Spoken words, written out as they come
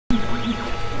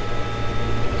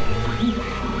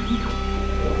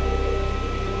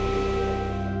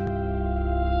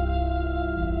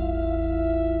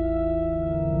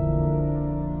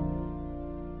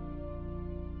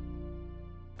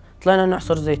طلعنا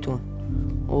نعصر زيتون،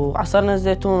 وعصرنا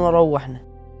الزيتون وروحنا.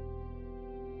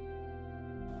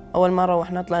 أول ما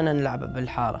روحنا طلعنا نلعب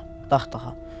بالحارة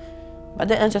طخطخة.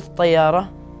 بعدين أجت الطيارة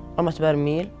رمت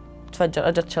برميل تفجر،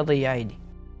 أجت شظية عيدي.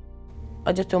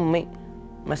 أجت أمي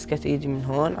مسكت إيدي من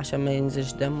هون عشان ما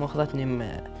ينزلش دم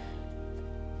وأخذتني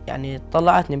يعني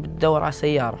طلعتني بتدور على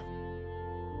سيارة.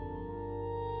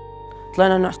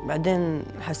 طلعنا نعصر. بعدين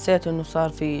حسيت إنه صار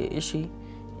في إشي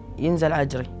ينزل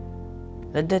عجري.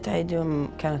 لديت عيدي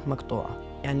كانت مقطوعة،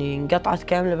 يعني انقطعت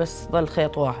كاملة بس ظل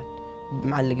خيط واحد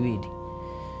معلق بيدي.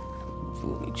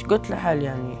 قلت لحالي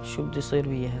يعني شو بده يصير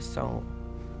بي هسه،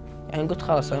 يعني قلت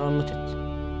خلاص أنا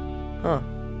متت.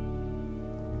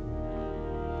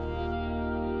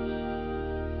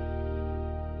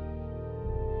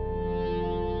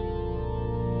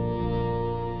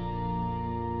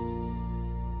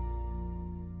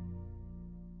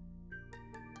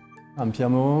 I'm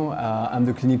Piermo. I'm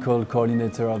the clinical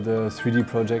coordinator of the 3D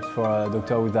project for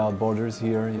Doctor Without Borders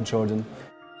here in Jordan.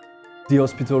 The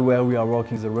hospital where we are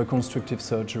working is a reconstructive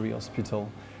surgery hospital.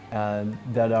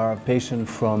 That are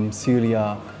patients from Syria,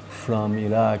 from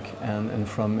Iraq and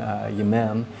from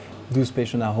Yemen. Those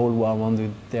patients are all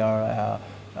war-wounded. They are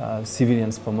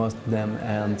civilians for most of them,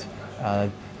 and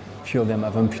few of them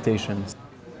have amputations.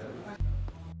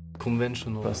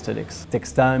 Conventional prosthetics. It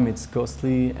takes time, it's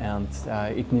costly, and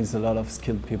it needs a lot of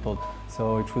skilled people. So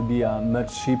it would be much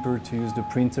cheaper to use the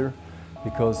printer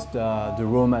because the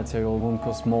raw material won't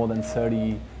cost more than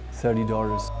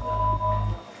 $30.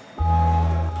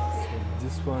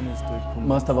 This one is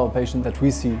most of our patients that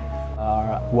we see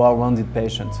are war-wounded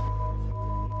patients.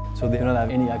 So they don't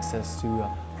have any access to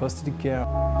prosthetic care.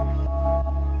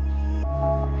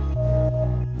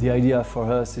 The idea for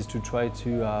us is to try to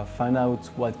find out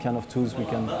what kind of tools we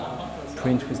can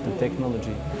print with the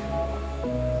technology.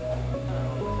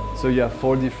 So you have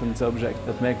 4 different objects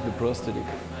that make the prosthetic.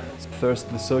 First,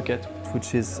 the socket,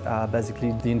 which is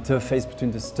basically the interface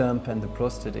between the stump and the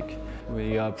prosthetic.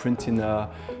 We are printing a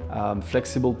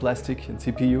flexible plastic in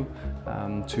TPU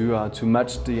to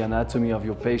match the anatomy of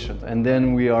your patient. And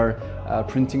then we are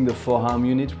printing the forearm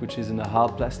unit, which is in a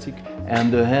hard plastic.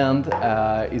 And the hand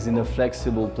is in a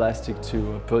flexible plastic to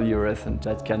polyurethane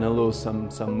that can allow some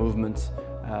movement,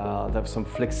 that have some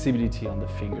flexibility on the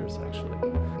fingers actually.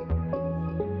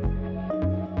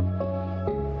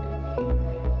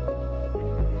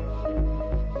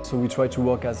 So we try to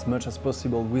work as much as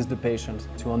possible with the patient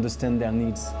to understand their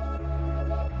needs.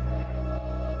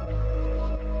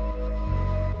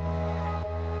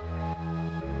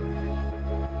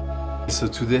 So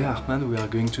today, Ahmad, we are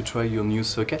going to try your new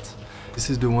socket. This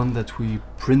is the one that we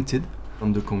printed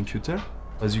on the computer.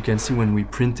 As you can see, when we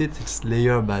print it, it's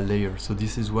layer by layer. So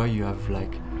this is why you have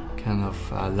like kind of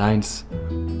lines.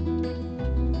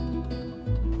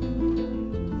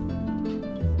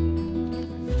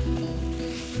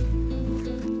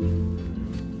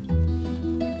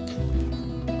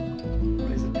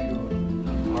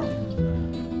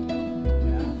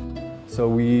 So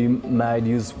we might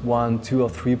use 1, 2 or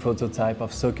 3 prototypes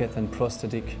of socket and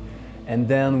prosthetic. And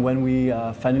then when we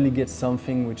finally get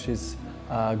something which is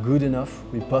good enough,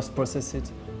 we post-process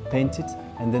it, paint it,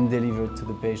 and then deliver it to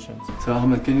the patient. So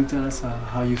Ahmed, can you tell us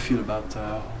how you feel about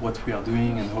what we are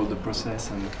doing and how the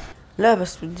process? لا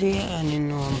بس بدي يعني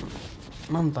إنه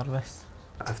منظر بس.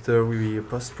 After we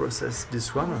post-process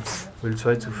this one, we'll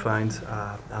try to find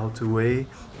out a way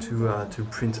to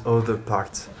print other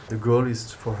parts. The goal is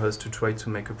for us to try to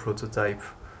make a prototype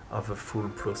of a full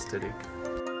prosthetic.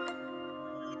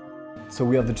 So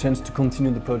we have the chance to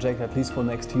continue the project at least for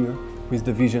next year with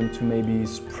the vision to maybe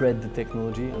spread the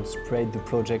technology and spread the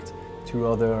project to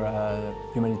other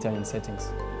humanitarian settings.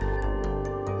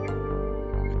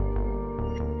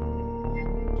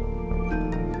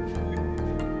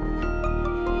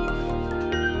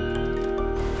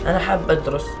 أنا حاب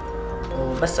أدرس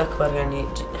وبس أكبر يعني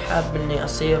حاب إني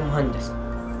أصير مهندس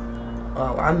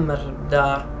وأعمر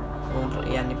دار،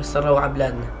 يعني بس نروع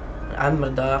بلادنا، أعمر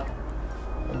دار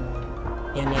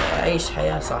يعني أعيش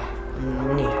حياة صح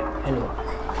منيح حلوة.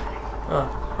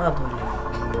 هذا هو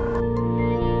اللي